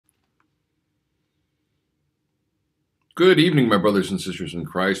Good evening, my brothers and sisters in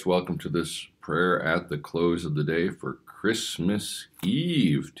Christ. Welcome to this prayer at the close of the day for Christmas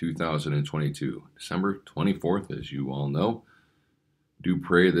Eve 2022, December 24th, as you all know. Do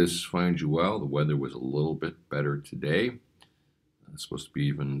pray this finds you well. The weather was a little bit better today. It's supposed to be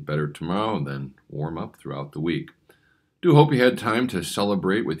even better tomorrow and then warm up throughout the week. Do hope you had time to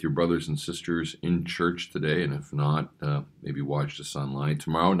celebrate with your brothers and sisters in church today, and if not, maybe watch this online.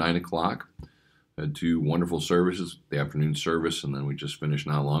 Tomorrow, 9 o'clock. Had two wonderful services, the afternoon service, and then we just finished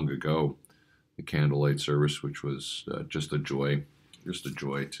not long ago the candlelight service, which was just a joy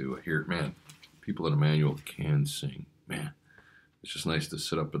to hear. Man, people at Emmanuel can sing. Man, it's just nice to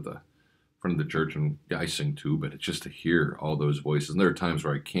sit up at the front of the church, and yeah, I sing too, but it's just to hear all those voices. And there are times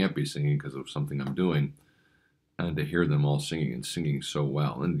where I can't be singing because of something I'm doing, and to hear them all singing and singing so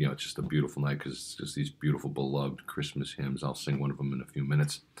well. And, it's just a beautiful night because it's just these beautiful, beloved Christmas hymns. I'll sing one of them in a few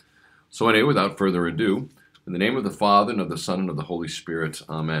minutes. So anyway, without further ado, in the name of the Father, and of the Son, and of the Holy Spirit,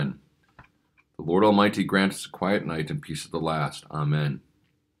 Amen. The Lord Almighty grant us a quiet night and peace at the last. Amen.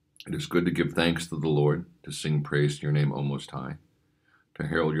 It is good to give thanks to the Lord, to sing praise to your name, O Most High, to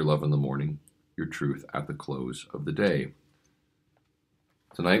herald your love in the morning, your truth at the close of the day.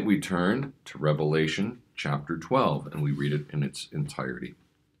 Tonight we turn to Revelation chapter 12, and we read it in its entirety.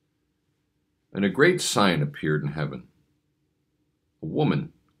 And a great sign appeared in heaven. A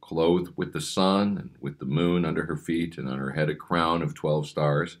woman clothed with the sun and with the moon under her feet, and on her head a crown of 12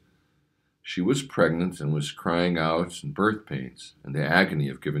 stars. She was pregnant and was crying out in birth pains and the agony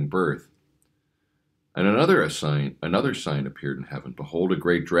of giving birth. And another sign appeared in heaven. Behold, a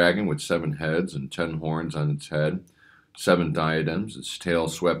great dragon with 7 heads and 10 horns on its head, 7 diadems. Its tail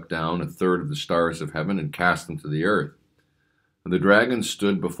swept down a third of the stars of heaven and cast them to the earth. And the dragon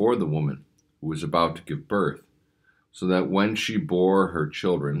stood before the woman who was about to give birth, so that when she bore her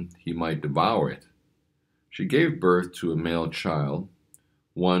children, he might devour it. She gave birth to a male child,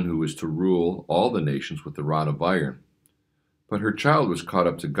 one who was to rule all the nations with the rod of iron. But her child was caught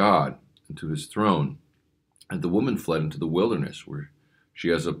up to God and to his throne, and the woman fled into the wilderness, where she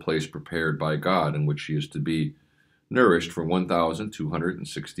has a place prepared by God, in which she is to be nourished for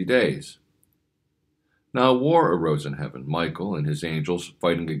 1,260 days. Now war arose in heaven, Michael and his angels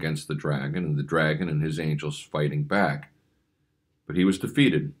fighting against the dragon, and the dragon and his angels fighting back. But he was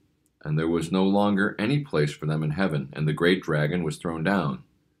defeated, and there was no longer any place for them in heaven, and the great dragon was thrown down,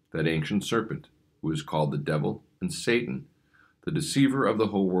 that ancient serpent, who is called the devil and Satan, the deceiver of the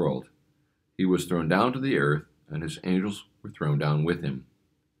whole world. He was thrown down to the earth, and his angels were thrown down with him.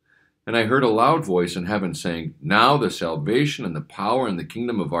 And I heard a loud voice in heaven saying, Now the salvation and the power and the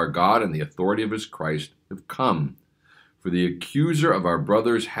kingdom of our God and the authority of his Christ have come. For the accuser of our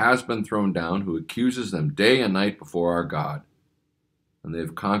brothers has been thrown down, who accuses them day and night before our God. And they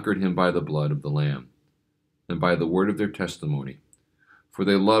have conquered him by the blood of the Lamb, and by the word of their testimony. For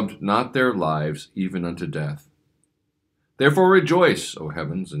they loved not their lives even unto death. Therefore rejoice, O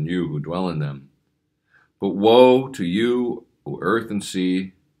heavens, and you who dwell in them. But woe to you, O earth and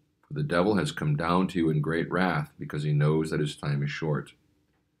sea, for the devil has come down to you in great wrath, because he knows that his time is short.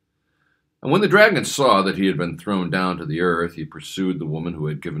 And when the dragon saw that he had been thrown down to the earth, he pursued the woman who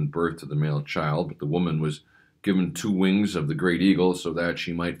had given birth to the male child. But the woman was given 2 wings of the great eagle, so that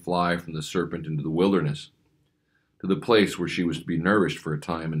she might fly from the serpent into the wilderness, to the place where she was to be nourished for a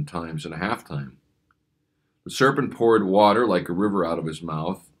time and times and a half time. The serpent poured water like a river out of his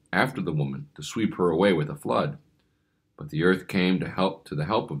mouth after the woman, to sweep her away with a flood. But the earth came to the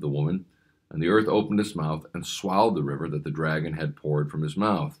help of the woman, and the earth opened its mouth and swallowed the river that the dragon had poured from his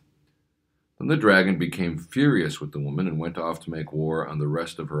mouth. Then the dragon became furious with the woman and went off to make war on the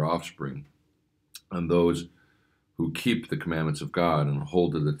rest of her offspring, on those who keep the commandments of God and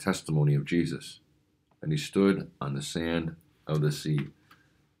hold to the testimony of Jesus. And he stood on the sand of the sea.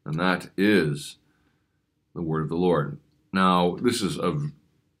 And that is the word of the Lord. Now, this is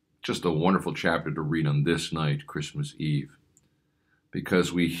just a wonderful chapter to read on this night, Christmas Eve,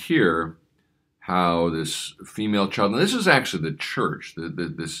 because we hear how this female child, and this is actually the church,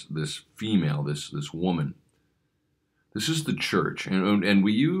 this female, this woman, this is the church, and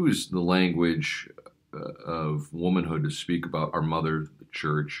we use the language of womanhood to speak about our mother, the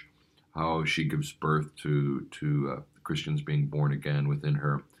church, how she gives birth to Christians being born again within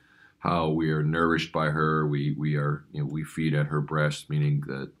her, how we are nourished by her, we feed at her breast, meaning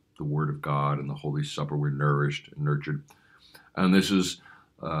that the Word of God and the Holy Supper, we're nourished and nurtured. And this is,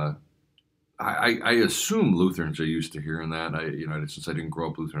 I assume Lutherans are used to hearing that. Since I didn't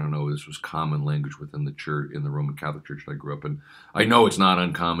grow up Lutheran, I know this was common language within the church, in the Roman Catholic Church that I grew up in. I know it's not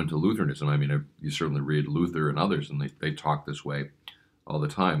uncommon to Lutheranism. You certainly read Luther and others, and they talk this way all the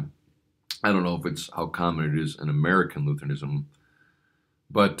time. I don't know if it's how common it is in American Lutheranism,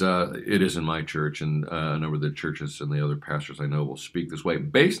 but it is in my church, and a number of the churches and the other pastors I know will speak this way,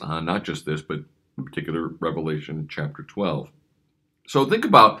 based on not just this, but in particular Revelation chapter 12. So think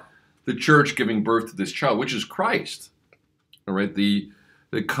about the church giving birth to this child, which is Christ. All right, the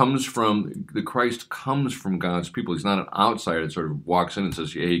Christ comes from God's people. He's not an outsider that sort of walks in and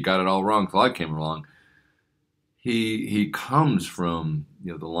says, "Yeah, he got it all wrong till I came along." He comes from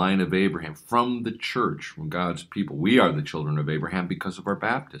the line of Abraham, from the church, from God's people. We are the children of Abraham because of our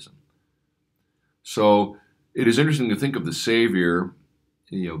baptism. So it is interesting to think of the Savior,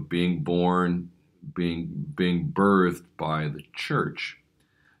 being born, being birthed by the church.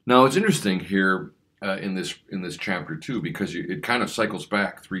 Now it's interesting here in this chapter too, because it kind of cycles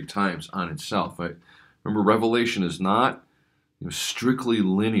back 3 times on itself. Remember, Revelation is not strictly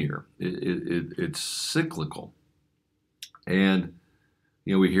linear; it's cyclical. And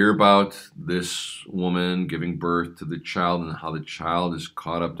we hear about this woman giving birth to the child and how the child is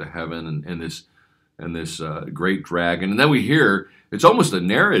caught up to heaven and this great dragon. And then we hear it's almost a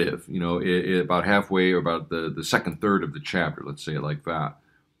narrative, about halfway or about the second third of the chapter, let's say it like that,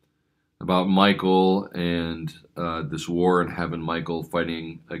 about Michael and this war in heaven, Michael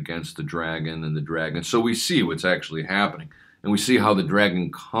fighting against the dragon and the dragon. So we see what's actually happening, and we see how the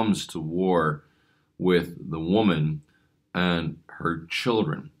dragon comes to war with the woman and her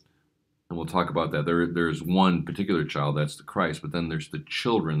children. And we'll talk about that. There's one particular child, that's the Christ, but then there's the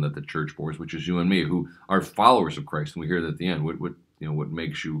children that the church bores, which is you and me, who are followers of Christ. And we hear that at the end. What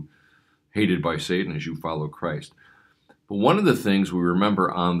makes you hated by Satan is you follow Christ. But one of the things we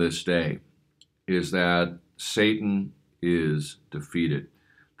remember on this day is that Satan is defeated.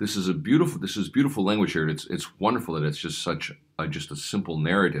 This is beautiful language here. It's wonderful that it's just just a simple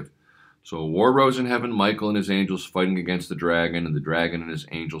narrative. So a war rose in heaven, Michael and his angels fighting against the dragon, and the dragon and his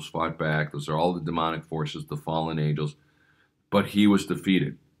angels fought back. Those are all the demonic forces, the fallen angels. But he was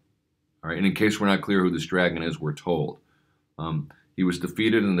defeated. All right, and in case we're not clear who this dragon is, we're told. He was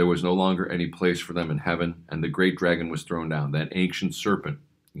defeated, and there was no longer any place for them in heaven, and the great dragon was thrown down, that ancient serpent,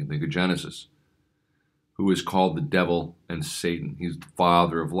 you can think of Genesis, who is called the devil and Satan. He's the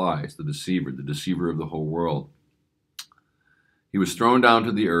father of lies, the deceiver of the whole world. He was thrown down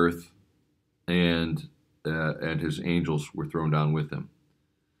to the earth, and his angels were thrown down with him.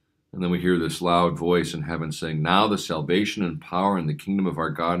 And then we hear this loud voice in heaven saying, "Now the salvation and power and the kingdom of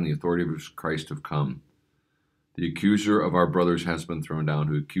our God and the authority of Christ have come. The accuser of our brothers has been thrown down,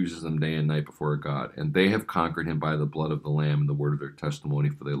 who accuses them day and night before God. And they have conquered him by the blood of the Lamb and the word of their testimony,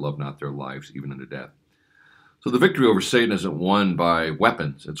 for they love not their lives, even unto death." So the victory over Satan isn't won by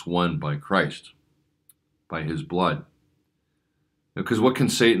weapons. It's won by Christ, by his blood. Because what can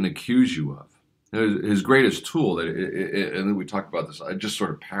Satan accuse you of? His greatest tool, and we talked about this, I just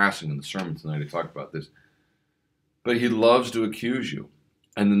sort of passing in the sermon tonight, I talked about this, but he loves to accuse you.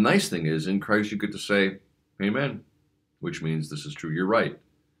 And the nice thing is, in Christ you get to say, amen, which means this is true, you're right.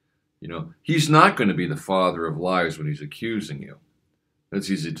 He's not going to be the father of lies when he's accusing you.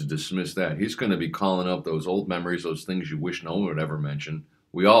 It's easy to dismiss that. He's going to be calling up those old memories, those things you wish no one would ever mention.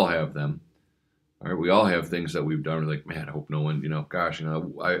 We all have them. All right, we all have things that we've done. We're like, man, I hope no one,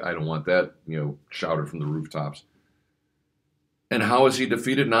 I don't want that, shouted from the rooftops. And how is he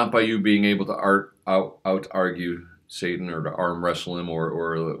defeated? Not by you being able to out-argue Satan or to arm wrestle him,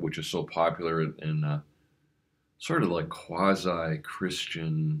 or which is so popular in sort of like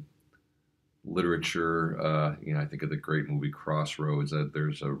quasi-Christian literature. I think of the great movie Crossroads, that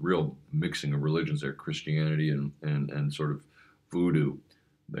there's a real mixing of religions there, Christianity and sort of voodoo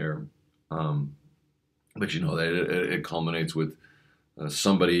there. But that it culminates with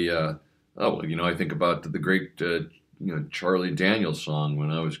somebody. I think about the great Charlie Daniels song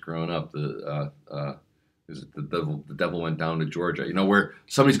when I was growing up. The devil went down to Georgia. Where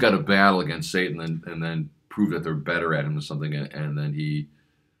somebody's got to battle against Satan and then prove that they're better at him or something, and then he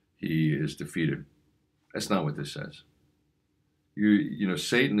is defeated. That's not what this says.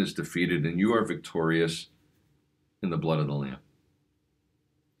 Satan is defeated, and you are victorious in the blood of the Lamb.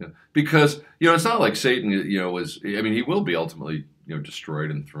 Because it's not like Satan he will be ultimately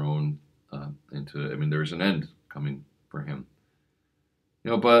destroyed and thrown into, there's an end coming for him,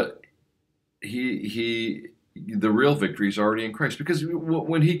 but the real victory is already in Christ, because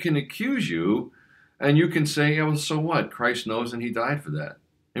when he can accuse you and you can say, well, so what, Christ knows and he died for that.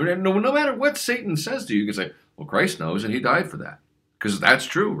 No matter what Satan says to you, you can say, well, Christ knows and he died for that, because that's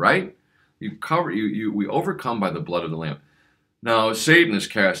true, right? We overcome by the blood of the Lamb. Now, Satan is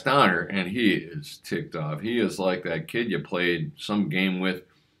cast down here, and he is ticked off. He is like that kid you played some game with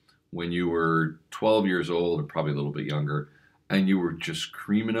when you were 12 years old, or probably a little bit younger, and you were just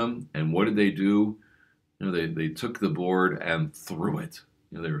creaming them. And what did they do? They took the board and threw it.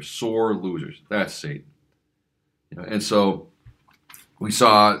 They were sore losers. That's Satan. And so we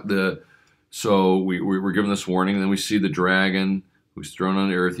saw so we were given this warning, and then we see the dragon who's thrown on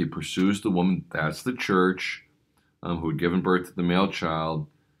the earth. He pursues the woman. That's the church, who had given birth to the male child,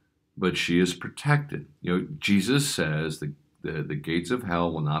 but she is protected. Jesus says the gates of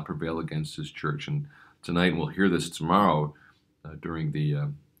hell will not prevail against his church. And tonight, and we'll hear this tomorrow during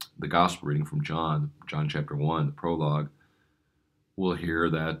the gospel reading from John chapter 1, the prologue. We'll hear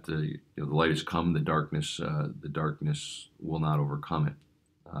that the light has come, the darkness will not overcome it.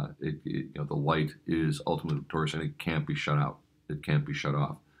 The light is ultimately victorious, and it can't be shut out. It can't be shut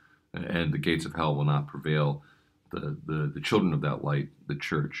off, and the gates of hell will not prevail. The children of that light, the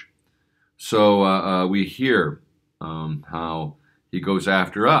church. So we hear how he goes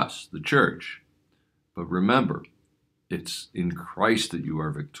after us, the church. But remember, it's in Christ that you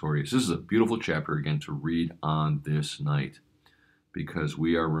are victorious. This is a beautiful chapter again to read on this night, because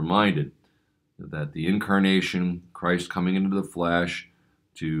we are reminded that the incarnation, Christ coming into the flesh,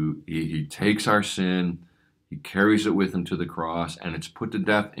 he takes our sin, he carries it with him to the cross, and it's put to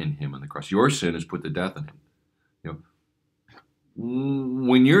death in him on the cross. Your sin is put to death in him.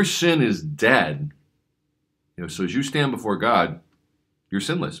 When your sin is dead, so as you stand before God, you're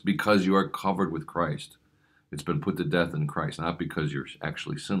sinless because you are covered with Christ. It's been put to death in Christ, not because you're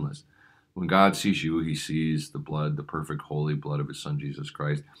actually sinless. When God sees you, he sees the blood, the perfect, holy blood of his Son, Jesus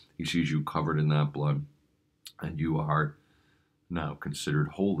Christ. He sees you covered in that blood, and you are now considered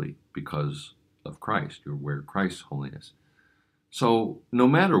holy because of Christ. You wear Christ's holiness. So no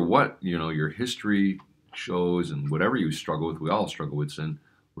matter what, your history shows and whatever you struggle with, we all struggle with sin,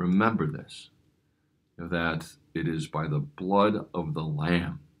 remember this, that it is by the blood of the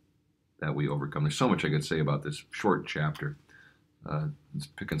Lamb that we overcome. There's so much I could say about this short chapter.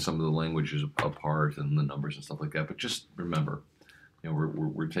 Just picking some of the languages apart and the numbers and stuff like that. But just remember,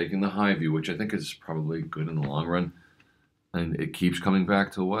 we're taking the high view, which I think is probably good in the long run. And it keeps coming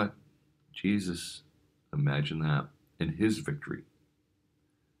back to what? Jesus. Imagine that. And his victory.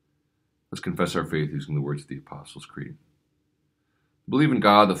 Let's confess our faith using the words of the Apostles' Creed. Believe in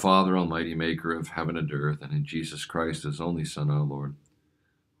God, the Father Almighty, maker of heaven and earth, and in Jesus Christ, his only Son, our Lord,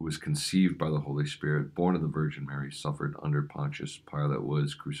 who was conceived by the Holy Spirit, born of the Virgin Mary, suffered under Pontius Pilate,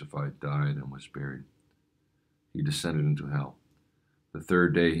 was crucified, died, and was buried. He descended into hell. The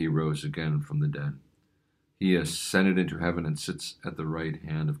third day he rose again from the dead. He ascended into heaven and sits at the right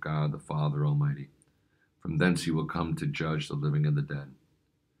hand of God, the Father Almighty. From thence he will come to judge the living and the dead.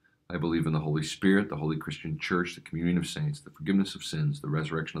 I believe in the Holy Spirit, the holy Christian Church, the communion of saints, the forgiveness of sins, the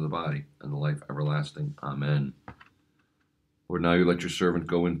resurrection of the body, and the life everlasting. Amen. Lord, now you let your servant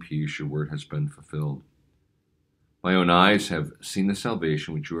go in peace. Your word has been fulfilled. My own eyes have seen the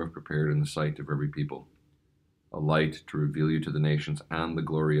salvation which you have prepared in the sight of every people, a light to reveal you to the nations and the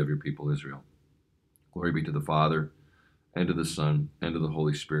glory of your people Israel. Glory be to the Father, and to the Son, and to the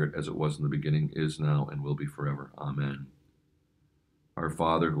Holy Spirit, as it was in the beginning, is now, and will be forever. Amen. Our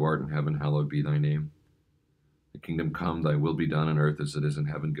Father, who art in heaven, hallowed be thy name. The kingdom come, thy will be done on earth as it is in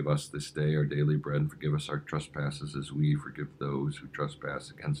heaven. Give us this day our daily bread, and forgive us our trespasses as we forgive those who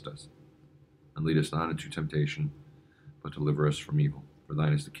trespass against us. And lead us not into temptation, but deliver us from evil. For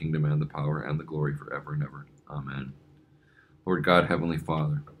thine is the kingdom and the power and the glory forever and ever. Amen. Lord God, Heavenly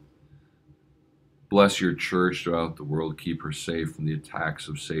Father, bless your church throughout the world. Keep her safe from the attacks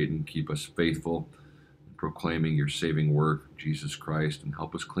of Satan. Keep us faithful in proclaiming your saving work, Jesus Christ, and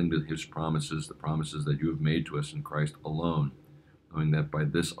help us cling to his promises, the promises that you have made to us in Christ alone, knowing that by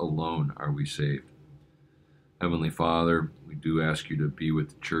this alone are we saved. Heavenly Father, we do ask you to be with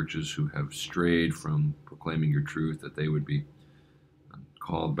the churches who have strayed from proclaiming your truth, that they would be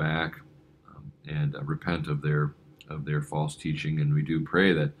called back and repent of their false teaching. And we do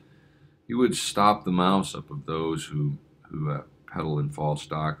pray that you would stop the mouths up of those who peddle in false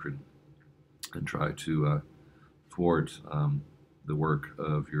doctrine and try to thwart the work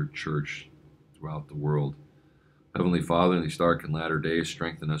of your church throughout the world. Heavenly Father, in these dark and latter days,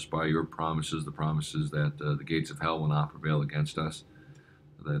 strengthen us by your promises, the promises that the gates of hell will not prevail against us,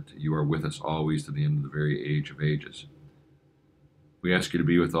 that you are with us always to the end of the very age of ages. We ask you to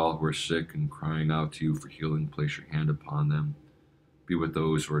be with all who are sick and crying out to you for healing. Place your hand upon them. Be with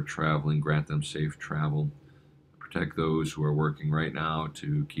those who are traveling. Grant them safe travel. Protect those who are working right now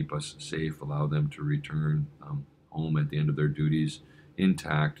to keep us safe. Allow them to return home at the end of their duties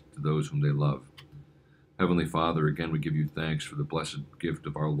intact to those whom they love. Heavenly Father, again we give you thanks for the blessed gift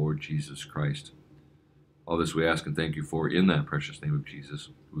of our Lord Jesus Christ. All this we ask and thank you for in that precious name of Jesus,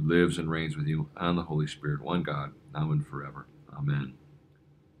 who lives and reigns with you and the Holy Spirit, one God, now and forever. Amen.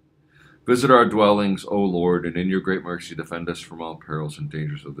 Visit our dwellings, O Lord, and in your great mercy defend us from all perils and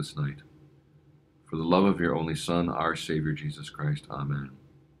dangers of this night. For the love of your only Son, our Savior, Jesus Christ. Amen.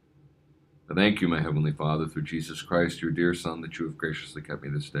 I thank you, my Heavenly Father, through Jesus Christ, your dear Son, that you have graciously kept me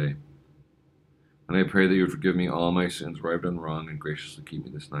this day. And I pray that you would forgive me all my sins where I've done wrong and graciously keep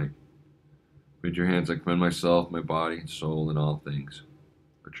me this night. With your hands I commend myself, my body, and soul, and all things.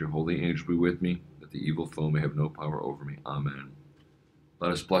 Let your holy angel be with me, that the evil foe may have no power over me. Amen.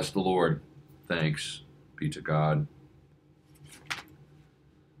 Let us bless the Lord. Thanks be to God.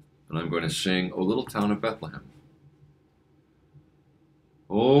 And I'm going to sing O Little Town of Bethlehem.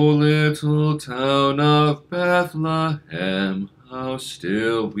 O little town of Bethlehem, how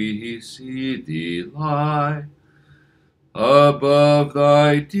still we see thee lie. Above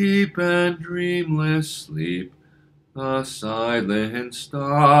thy deep and dreamless sleep, the silent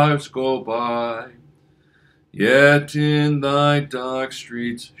stars go by. Yet in thy dark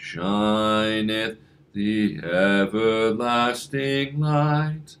streets shineth the everlasting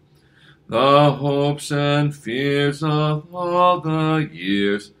light. The hopes and fears of all the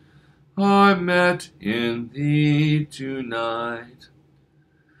years are met in thee tonight.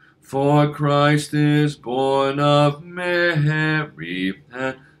 For Christ is born of Mary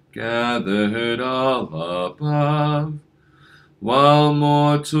and gathered all above. While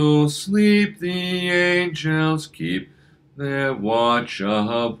mortals sleep, the angels keep their watch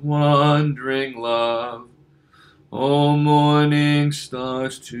of wondering love. O morning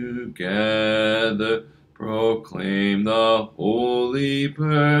stars together proclaim the holy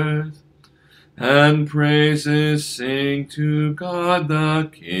birth, and praises sing to God the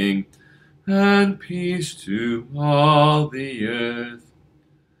King, and peace to all the earth.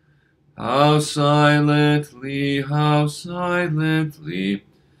 How silently,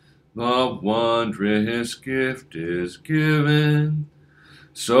 the wondrous gift is given,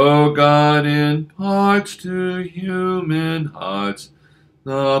 so God imparts to human hearts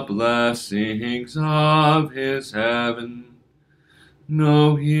the blessings of his heaven.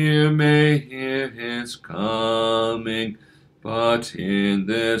 No ear may hear his coming, but in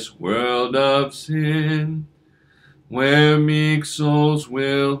this world of sin, where meek souls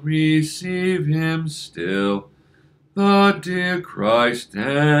will receive him still, the dear Christ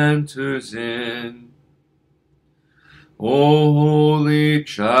enters in. O holy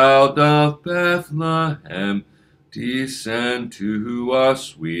child of Bethlehem, descend to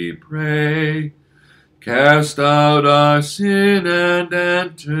us, we pray. Cast out our sin and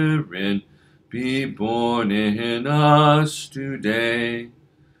enter in. Be born in us today.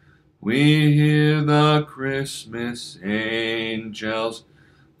 We hear the Christmas angels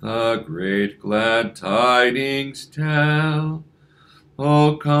the great glad tidings tell.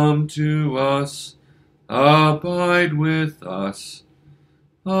 Oh, come to us, abide with us,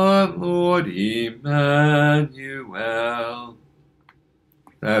 our Lord Emmanuel.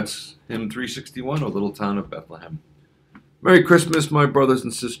 That's hymn 361, O Little Town of Bethlehem. Merry Christmas, my brothers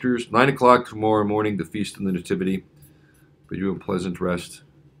and sisters. 9 o'clock tomorrow morning, the Feast of the Nativity. Bid you a pleasant rest.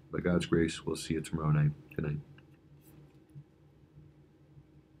 By God's grace, we'll see you tomorrow night. Good night.